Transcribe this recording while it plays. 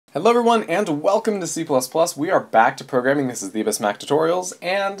Hello everyone and welcome to C++. We are back to programming. This is the Abyss Mac Tutorials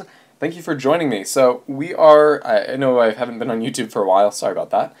and thank you for joining me. So I know I haven't been on YouTube for a while, sorry about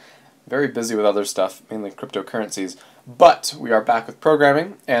that. Very busy with other stuff, mainly cryptocurrencies. But we are back with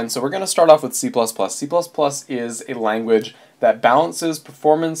programming, and so we're going to start off with C++. C++ is a language that balances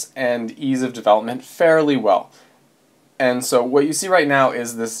performance and ease of development fairly well. And so what you see right now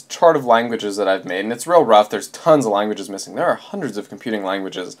is this chart of languages that I've made, and it's real rough. There's tons of languages missing. There are hundreds of computing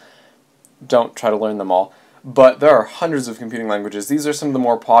languages. Don't try to learn them all. But there are hundreds of computing languages. These are some of the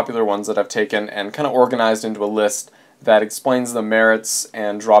more popular ones that I've taken and kind of organized into a list that explains the merits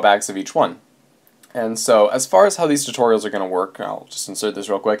and drawbacks of each one. And so as far as how these tutorials are going to work, I'll just insert this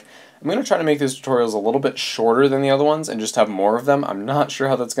real quick. I'm going to try to make these tutorials a little bit shorter than the other ones and just have more of them. I'm not sure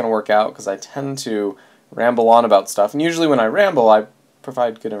how that's going to work out because I tend to ramble on about stuff, and usually when I ramble I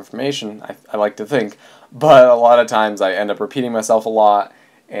provide good information, I like to think, but a lot of times I end up repeating myself a lot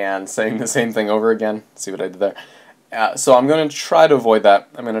and saying the same thing over again. See what I did there? So I'm going to try to avoid that.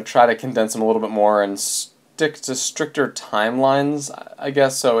 I'm going to try to condense them a little bit more and stick to stricter timelines, I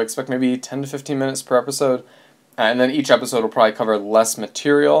guess, so expect maybe 10 to 15 minutes per episode, and then each episode will probably cover less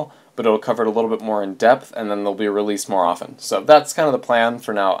material, but it'll cover it a little bit more in depth, and then they'll be released more often. So that's kind of the plan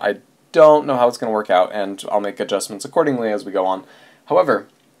for now. I don't know how it's going to work out, and I'll make adjustments accordingly as we go on. However,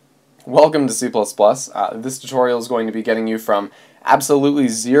 welcome to C++. This tutorial is going to be getting you from absolutely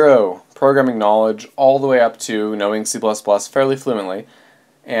zero programming knowledge all the way up to knowing C++ fairly fluently.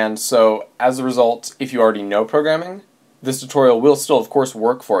 And so, as a result, if you already know programming, this tutorial will still, of course,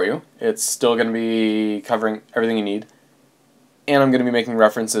 work for you. It's still going to be covering everything you need, and I'm going to be making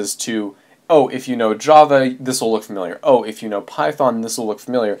references to, oh, if you know Java, this will look familiar. Oh, if you know Python, this will look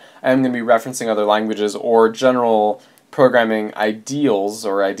familiar. I'm going to be referencing other languages or general programming ideals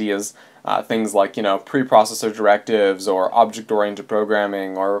or ideas, things like, preprocessor directives or object-oriented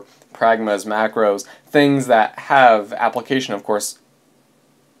programming or pragmas, macros, things that have application, of course,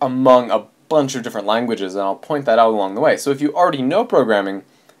 among a bunch of different languages, and I'll point that out along the way. So if you already know programming,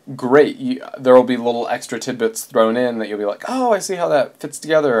 great. There will be little extra tidbits thrown in that you'll be like, oh, I see how that fits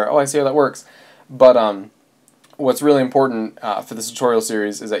together, or, oh, I see how that works. But what's really important for this tutorial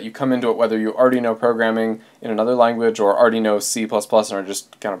series is that you come into it whether you already know programming in another language or already know C++ and are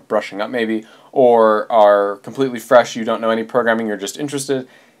just kind of brushing up maybe, or are completely fresh, you don't know any programming, you're just interested,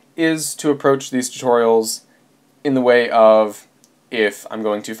 is to approach these tutorials in the way of, if I'm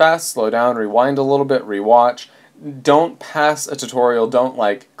going too fast, slow down, rewind a little bit, rewatch. Don't pass a tutorial, don't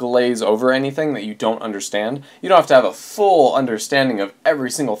glaze over anything that you don't understand. You don't have to have a full understanding of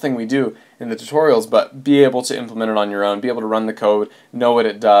every single thing we do in the tutorials, but be able to implement it on your own, be able to run the code, know what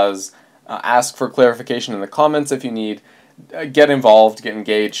it does, ask for clarification in the comments if you need, get involved, get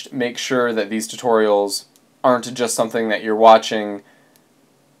engaged, make sure that these tutorials aren't just something that you're watching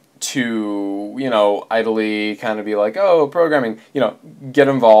to, idly kind of be like, oh, programming, get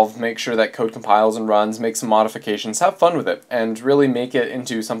involved, make sure that code compiles and runs, make some modifications, have fun with it, and really make it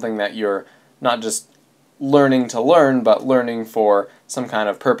into something that you're not just learning to learn, but learning for some kind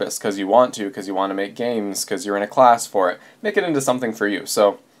of purpose, because you want to make games, because you're in a class for it. Make it into something for you. So,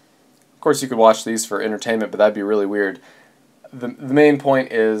 of course, you could watch these for entertainment, but that'd be really weird. The main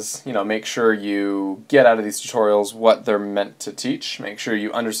point is, make sure you get out of these tutorials what they're meant to teach. Make sure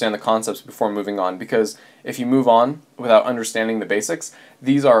you understand the concepts before moving on, because if you move on without understanding the basics,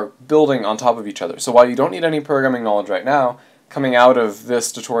 these are building on top of each other. So while you don't need any programming knowledge right now, coming out of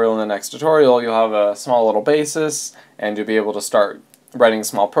this tutorial and the next tutorial, you'll have a small little basis, and you'll be able to start writing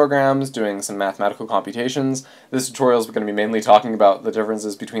small programs, doing some mathematical computations. This tutorial is going to be mainly talking about the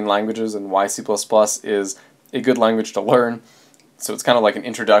differences between languages and why C++ is a good language to learn. So it's kind of like an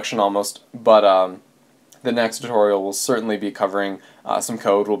introduction almost, but the next tutorial will certainly be covering some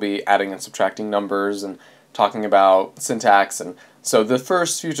code. We'll be adding and subtracting numbers and talking about syntax, and so the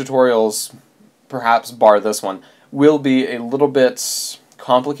first few tutorials, perhaps bar this one, will be a little bit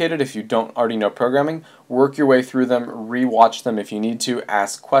complicated if you don't already know programming. Work your way through them, rewatch them if you need to,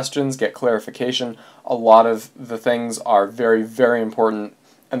 ask questions, get clarification. A lot of the things are very, very important,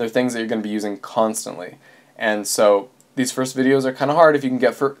 and they're things that you're going to be using constantly. And so these first videos are kind of hard. If you can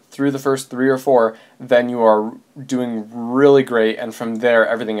get through the first 3 or 4, then you are doing really great, and from there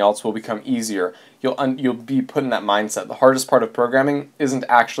everything else will become easier. You'll be put in that mindset. The hardest part of programming isn't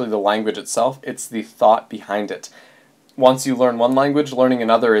actually the language itself, it's the thought behind it. Once you learn one language, learning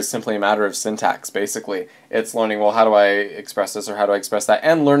another is simply a matter of syntax, basically. It's learning, well, how do I express this or how do I express that,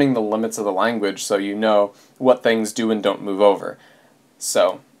 and learning the limits of the language so you know what things do and don't move over.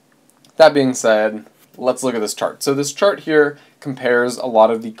 So, that being said, let's look at this chart. So this chart here compares a lot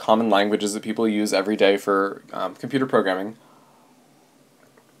of the common languages that people use every day for computer programming.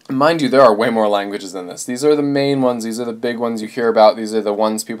 Mind you, there are way more languages than this. These are the main ones, these are the big ones you hear about, these are the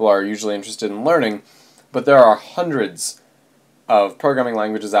ones people are usually interested in learning, but there are hundreds of programming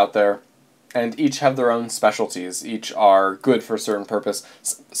languages out there, and each have their own specialties. Each are good for a certain purpose.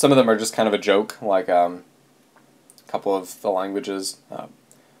 Some of them are just kind of a joke, like a couple of the languages,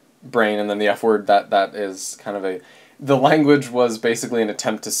 brain and then the F word, that is kind of a... The language was basically an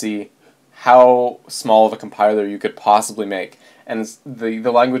attempt to see how small of a compiler you could possibly make. And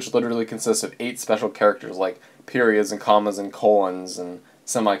the language literally consists of 8 special characters, like periods and commas and colons and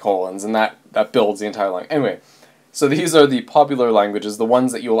semicolons, and that builds the entire language. Anyway, so these are the popular languages, the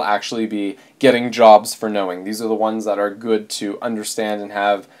ones that you will actually be getting jobs for knowing. These are the ones that are good to understand and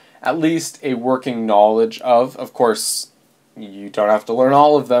have at least a working knowledge of. Of course, you don't have to learn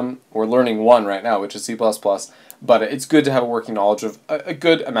all of them. We're learning one right now, which is C++, but it's good to have a working knowledge of a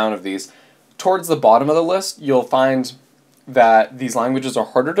good amount of these. Towards the bottom of the list, you'll find that these languages are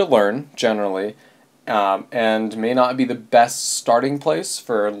harder to learn, generally, and may not be the best starting place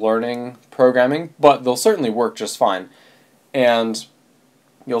for learning programming, but they'll certainly work just fine. And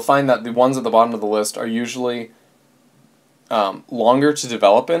you'll find that the ones at the bottom of the list are usually longer to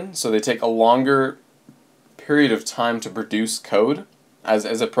develop in, so they take a longer period of time to produce code.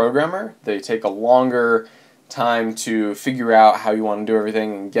 As a programmer, they take a longer time to figure out how you want to do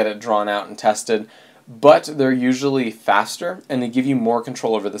everything and get it drawn out and tested, but they're usually faster and they give you more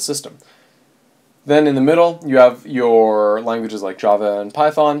control over the system. Then in the middle, you have your languages like Java and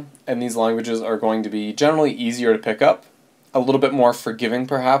Python, and these languages are going to be generally easier to pick up, a little bit more forgiving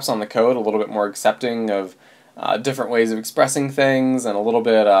perhaps on the code, a little bit more accepting of different ways of expressing things, and a little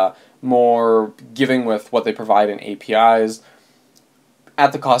bit more giving with what they provide in APIs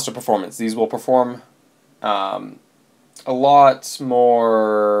at the cost of performance. These will perform a lot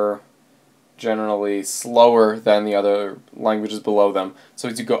more generally slower than the other languages below them. So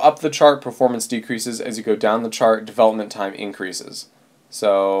as you go up the chart, performance decreases. As you go down the chart, development time increases.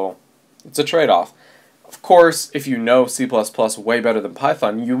 So it's a trade-off. Of course, if you know C++ way better than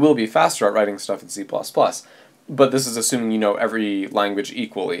Python, you will be faster at writing stuff in C++. But this is assuming you know every language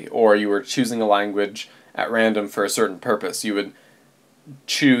equally, or you were choosing a language at random for a certain purpose. You would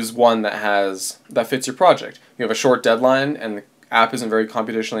choose one that fits your project. You have a short deadline and the app isn't very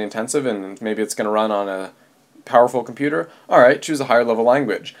computationally intensive and maybe it's going to run on a powerful computer. Alright, choose a higher level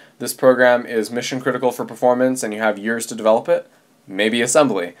language. This program is mission critical for performance and you have years to develop it. Maybe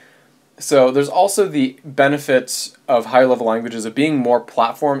assembly. So there's also the benefit of higher level languages of being more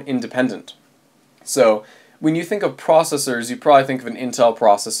platform independent. So when you think of processors, you probably think of an Intel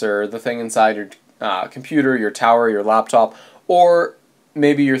processor, the thing inside your computer, your tower, your laptop, or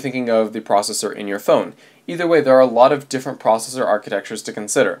maybe you're thinking of the processor in your phone. Either way, there are a lot of different processor architectures to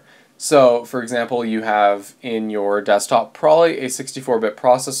consider. So, for example, you have in your desktop probably a 64-bit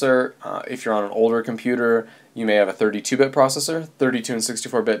processor. If you're on an older computer, you may have a 32-bit processor. 32 and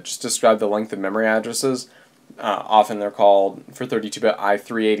 64-bit just describe the length of memory addresses. Often they're called, for 32-bit,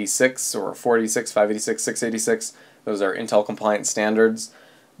 I-386 or 486, 586, 686. Those are Intel compliant standards.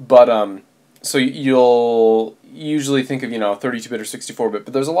 But so you'll usually think of, 32-bit or 64-bit,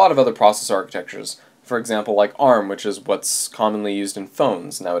 but there's a lot of other processor architectures. For example, like ARM, which is what's commonly used in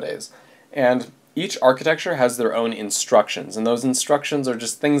phones nowadays. And each architecture has their own instructions, and those instructions are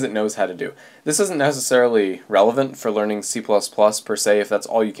just things it knows how to do. This isn't necessarily relevant for learning C++ per se, if that's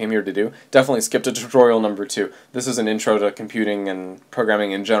all you came here to do. Definitely skip to tutorial number 2. This is an intro to computing and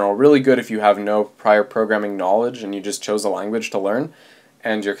programming in general. Really good if you have no prior programming knowledge and you just chose a language to learn,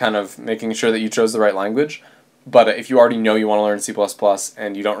 and you're kind of making sure that you chose the right language. But if you already know you want to learn C++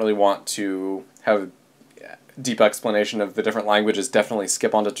 and you don't really want to have a deep explanation of the different languages, definitely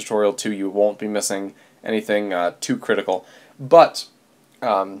skip on to tutorial 2. You won't be missing anything too critical. But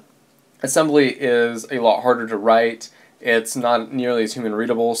assembly is a lot harder to write. It's not nearly as human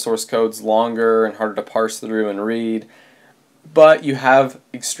readable. Source code's longer and harder to parse through and read. But you have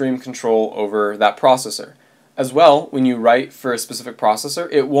extreme control over that processor. As well, when you write for a specific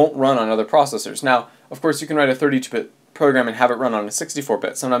processor, it won't run on other processors. Now, of course, you can write a 32-bit program and have it run on a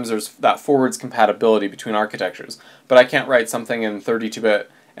 64-bit. Sometimes there's that forwards compatibility between architectures. But I can't write something in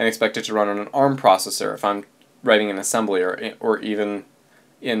 32-bit and expect it to run on an ARM processor if I'm writing in assembly or even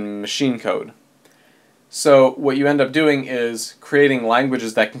in machine code. So what you end up doing is creating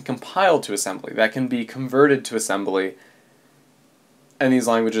languages that can compile to assembly, that can be converted to assembly. And these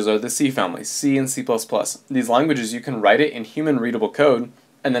languages are the C family, C and C++. These languages, you can write it in human-readable code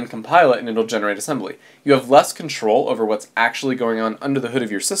and then compile it and it'll generate assembly. You have less control over what's actually going on under the hood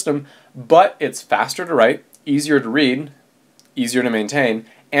of your system, but it's faster to write, easier to read, easier to maintain,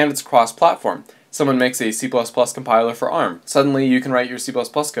 and it's cross-platform. Someone makes a C++ compiler for ARM. Suddenly you can write your C++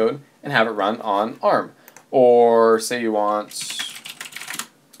 code and have it run on ARM. Or say you want,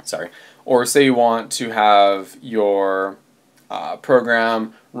 to have your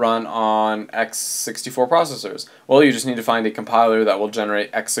program run on x64 processors. Well, you just need to find a compiler that will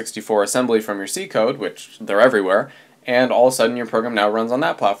generate x64 assembly from your C code, which they're everywhere, and all of a sudden your program now runs on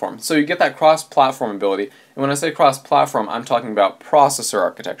that platform. So you get that cross-platform ability. And when I say cross-platform, I'm talking about processor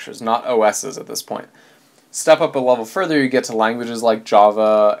architectures, not OSs at this point. Step up a level further, you get to languages like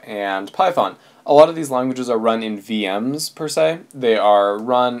Java and Python. A lot of these languages are run in VMs, per se. They are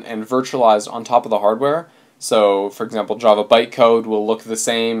run and virtualized on top of the hardware. So, for example, Java bytecode will look the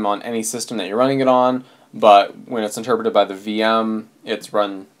same on any system that you're running it on, but when it's interpreted by the VM, it's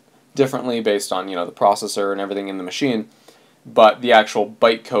run differently based on, the processor and everything in the machine. But the actual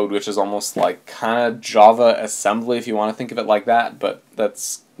bytecode, which is almost like kind of Java assembly if you want to think of it like that, but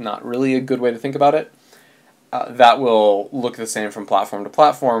that's not really a good way to think about it, that will look the same from platform to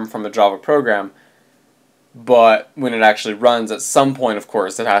platform from a Java program. But when it actually runs, at some point, of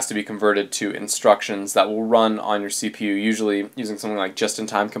course, it has to be converted to instructions that will run on your CPU, usually using something like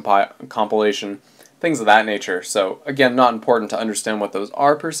just-in-time compilation, things of that nature. So, again, not important to understand what those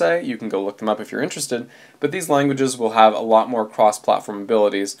are, per se. You can go look them up if you're interested. But these languages will have a lot more cross-platform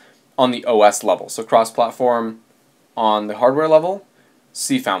abilities on the OS level. So cross-platform on the hardware level,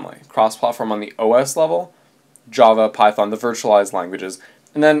 C family. Cross-platform on the OS level, Java, Python, the virtualized languages.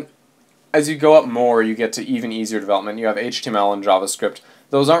 And then as you go up more, you get to even easier development. You have HTML and JavaScript.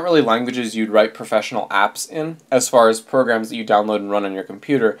 Those aren't really languages you'd write professional apps in. As far as programs that you download and run on your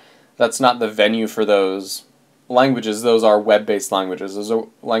computer, that's not the venue for those languages. Those are web-based languages. Those are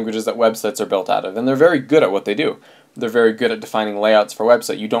languages that websites are built out of, and they're very good at what they do. They're very good at defining layouts for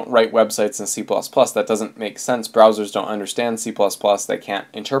websites. You don't write websites in C++. That doesn't make sense. Browsers don't understand C++. They can't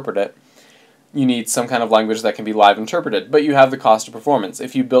interpret it. You need some kind of language that can be live interpreted, but you have the cost of performance.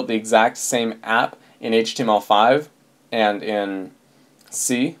 If you built the exact same app in HTML5 and in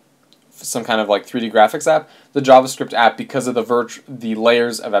C, some kind of like 3D graphics app, the JavaScript app, because of the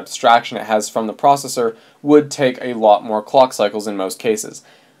layers of abstraction it has from the processor, would take a lot more clock cycles in most cases.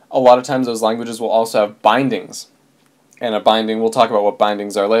 A lot of times those languages will also have bindings. And a binding, we'll talk about what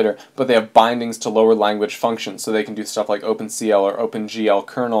bindings are later, but they have bindings to lower language functions, so they can do stuff like OpenCL or OpenGL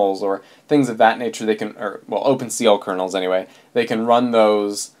kernels or things of that nature. They can, OpenCL kernels anyway, they can run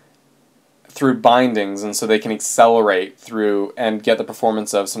those through bindings, and so they can accelerate through and get the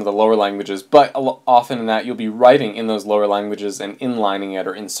performance of some of the lower languages, but often in that you'll be writing in those lower languages and inlining it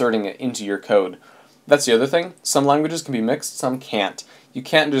or inserting it into your code. That's the other thing. Some languages can be mixed, some can't. You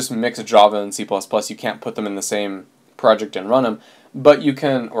can't just mix Java and C++, you can't put them in the same project and run them, but you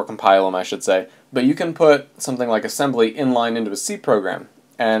can, or compile them I should say, but you can put something like assembly inline into a C program,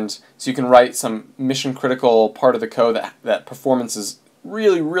 and so you can write some mission critical part of the code that performance is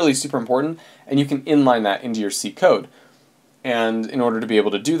really, really super important, and you can inline that into your C code. And in order to be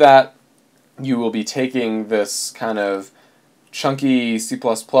able to do that, you will be taking this kind of chunky C++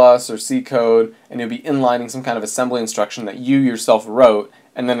 or C code, and you'll be inlining some kind of assembly instruction that you yourself wrote,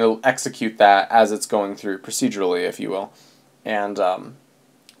 and then it'll execute that as it's going through procedurally, if you will. And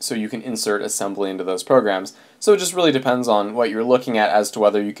so you can insert assembly into those programs. So it just really depends on what you're looking at as to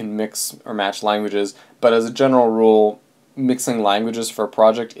whether you can mix or match languages, but as a general rule, mixing languages for a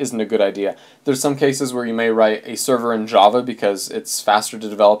project isn't a good idea. There's some cases where you may write a server in Java because it's faster to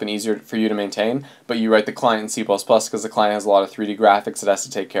develop and easier for you to maintain, but you write the client in C++ because the client has a lot of 3D graphics it has to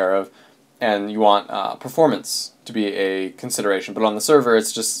take care of, and you want performance to be a consideration. But on the server,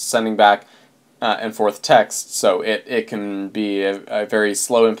 it's just sending back and forth text, so it can be a very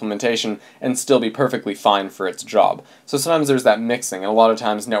slow implementation and still be perfectly fine for its job. So sometimes there's that mixing, and a lot of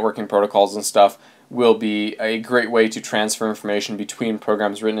times networking protocols and stuff will be a great way to transfer information between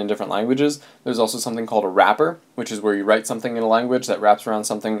programs written in different languages. There's also something called a wrapper, which is where you write something in a language that wraps around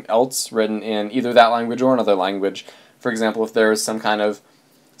something else written in either that language or another language. For example, if there is some kind of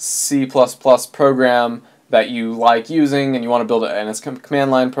C++ program that you like using and you want to build it, and it's a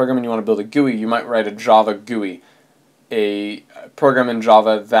command line program and you want to build a GUI, you might write a Java GUI, a program in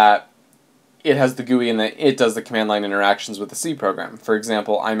Java that it has the GUI and that it does the command line interactions with the C program. For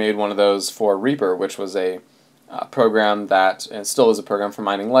example, I made one of those for Reaper, which was a program that, and still is a program for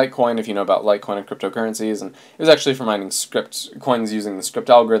mining Litecoin, if you know about Litecoin and cryptocurrencies, and it was actually for mining coins using the script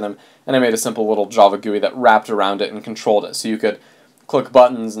algorithm, and I made a simple little Java GUI that wrapped around it and controlled it, so you could click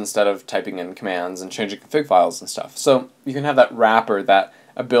buttons instead of typing in commands and changing config files and stuff. So you can have that wrapper, that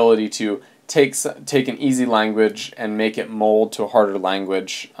ability to take an easy language and make it mold to a harder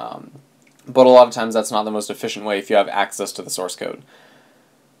language, but a lot of times that's not the most efficient way if you have access to the source code.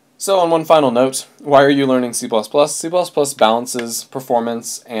 So on one final note, why are you learning C++? C++ balances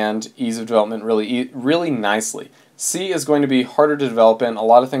performance and ease of development really nicely. C is going to be harder to develop in, a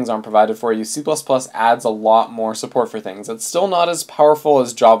lot of things aren't provided for you. C++ adds a lot more support for things. It's still not as powerful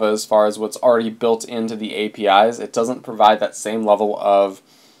as Java as far as what's already built into the APIs. It doesn't provide that same level of,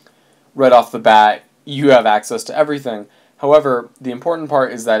 right off the bat, you have access to everything. However, the important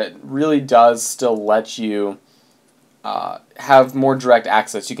part is that it really does still let you have more direct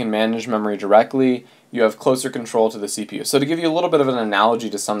access. You can manage memory directly. You have closer control to the CPU. So to give you a little bit of an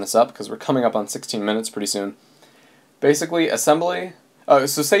analogy to sum this up, because we're coming up on 16 minutes pretty soon, basically assembly, so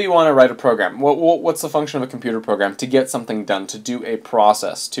say you want to write a program. What's the function of a computer program? To get something done, to do a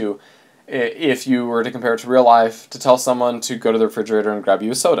process, to, if you were to compare it to real life, to tell someone to go to the refrigerator and grab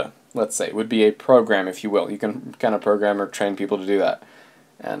you a soda, let's say, would be a program, if you will. You can kind of program or train people to do that,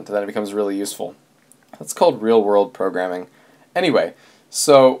 and then it becomes really useful. That's called real-world programming. Anyway,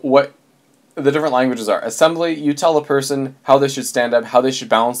 so what the different languages are. Assembly, you tell a person how they should stand up, how they should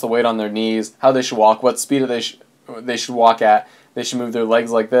balance the weight on their knees, how they should walk, what speed they should walk at. They should move their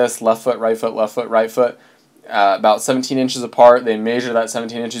legs like this, left foot, right foot, left foot, right foot, about 17 inches apart. They measure that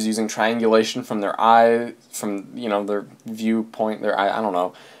 17 inches using triangulation from their eye, from, their viewpoint, their eye, I don't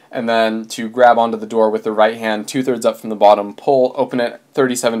know. And then to grab onto the door with the right hand, 2/3 up from the bottom, pull, open it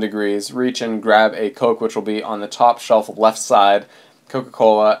 37 degrees, reach and grab a Coke, which will be on the top shelf left side,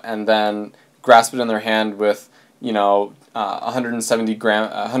 Coca-Cola, and then grasp it in their hand with,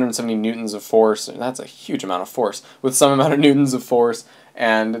 170 newtons of force. And that's a huge amount of force. With some amount of newtons of force,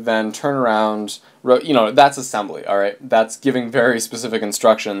 and then turn around, that's assembly, all right? That's giving very specific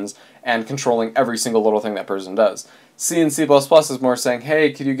instructions and controlling every single little thing that person does. C and C++ is more saying,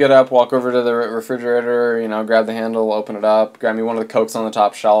 hey, could you get up, walk over to the refrigerator, grab the handle, open it up, grab me one of the Cokes on the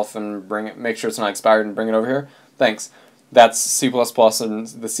top shelf and bring it, make sure it's not expired and bring it over here? Thanks. That's C++ and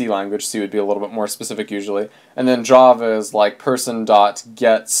the C language. C would be a little bit more specific usually. And then Java is like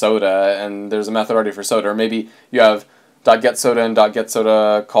person.getSoda, and there's a method already for soda. Or maybe you have .getSoda and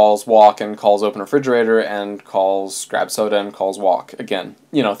 .getSoda calls walk and calls open refrigerator and calls grab soda and calls walk again.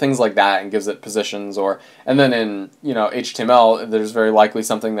 Things like that, and gives it positions. And then in HTML, there's very likely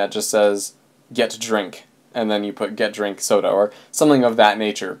something that just says get drink, and then you put get drink soda or something of that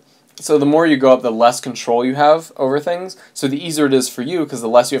nature. So the more you go up, the less control you have over things. So the easier it is for you, because the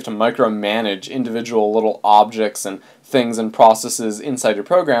less you have to micromanage individual little objects and things and processes inside your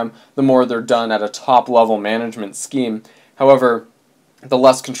program, the more they're done at a top-level management scheme. However, the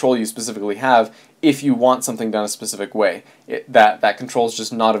less control you specifically have if you want something done a specific way. That control is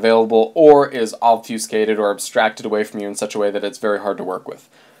just not available, or is obfuscated or abstracted away from you in such a way that it's very hard to work with.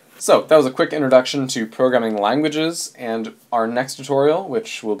 So that was a quick introduction to programming languages, and our next tutorial,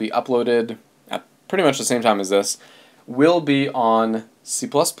 which will be uploaded at pretty much the same time as this, will be on C++.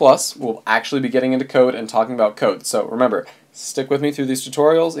 We'll actually be getting into code and talking about code. So remember, stick with me through these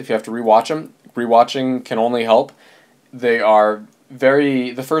tutorials. If you have to rewatch them, rewatching can only help. The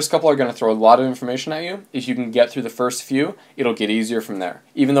first couple are going to throw a lot of information at you. If you can get through the first few, it'll get easier from there.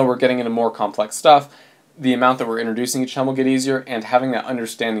 Even though we're getting into more complex stuff, the amount that we're introducing each time will get easier, and having that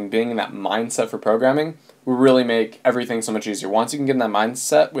understanding, being in that mindset for programming, will really make everything so much easier. Once you can get in that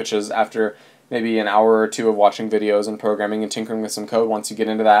mindset, which is after maybe an hour or two of watching videos and programming and tinkering with some code, once you get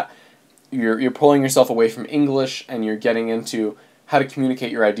into that, you're pulling yourself away from English and you're getting into how to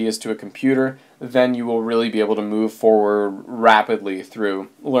communicate your ideas to a computer, then you will really be able to move forward rapidly through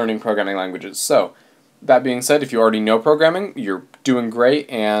learning programming languages. So, that being said, if you already know programming, you're doing great,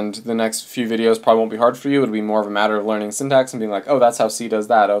 and the next few videos probably won't be hard for you. It'll be more of a matter of learning syntax and being like, oh, that's how C does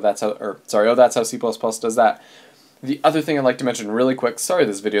that. Oh, that's how C++ does that. The other thing I'd like to mention really quick, sorry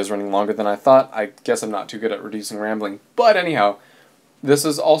this video is running longer than I thought. I guess I'm not too good at reducing rambling. But anyhow, this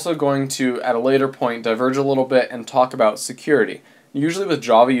is also going to, at a later point, diverge a little bit and talk about security. Usually with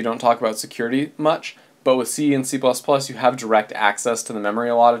Java, you don't talk about security much, but with C and C++, you have direct access to the memory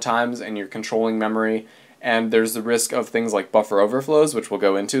a lot of times, and you're controlling memory, and there's the risk of things like buffer overflows, which we'll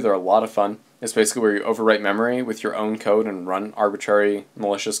go into. They're a lot of fun. It's basically where you overwrite memory with your own code and run arbitrary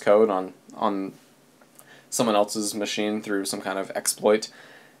malicious code on someone else's machine through some kind of exploit.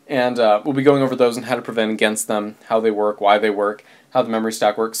 And we'll be going over those and how to prevent against them, how they work, why they work, how the memory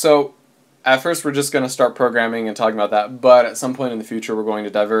stack works. So at first we're just going to start programming and talking about that, but at some point in the future we're going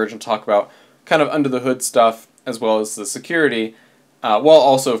to diverge and talk about kind of under the hood stuff as well as the security, while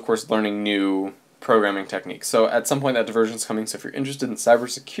also of course learning new programming techniques. So at some point that diversion is coming, so if you're interested in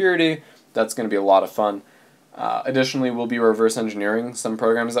cybersecurity, that's going to be a lot of fun. Additionally, we'll be reverse engineering some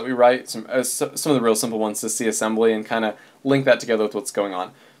programs that we write, some of the real simple ones to C assembly, and kind of link that together with what's going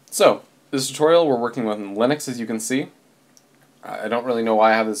on. So this tutorial we're working with Linux, as you can see. I don't really know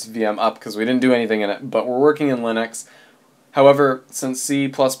why I have this VM up because we didn't do anything in it, but we're working in Linux. However, since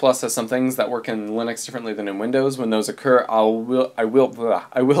C++ has some things that work in Linux differently than in Windows, when those occur, I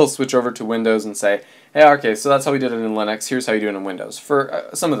will switch over to Windows and say, hey, okay, so that's how we did it in Linux. Here's how you do it in Windows for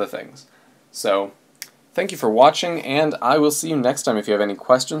some of the things. So, thank you for watching, and I will see you next time. If you have any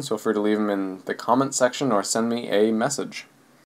questions, feel free to leave them in the comment section or send me a message.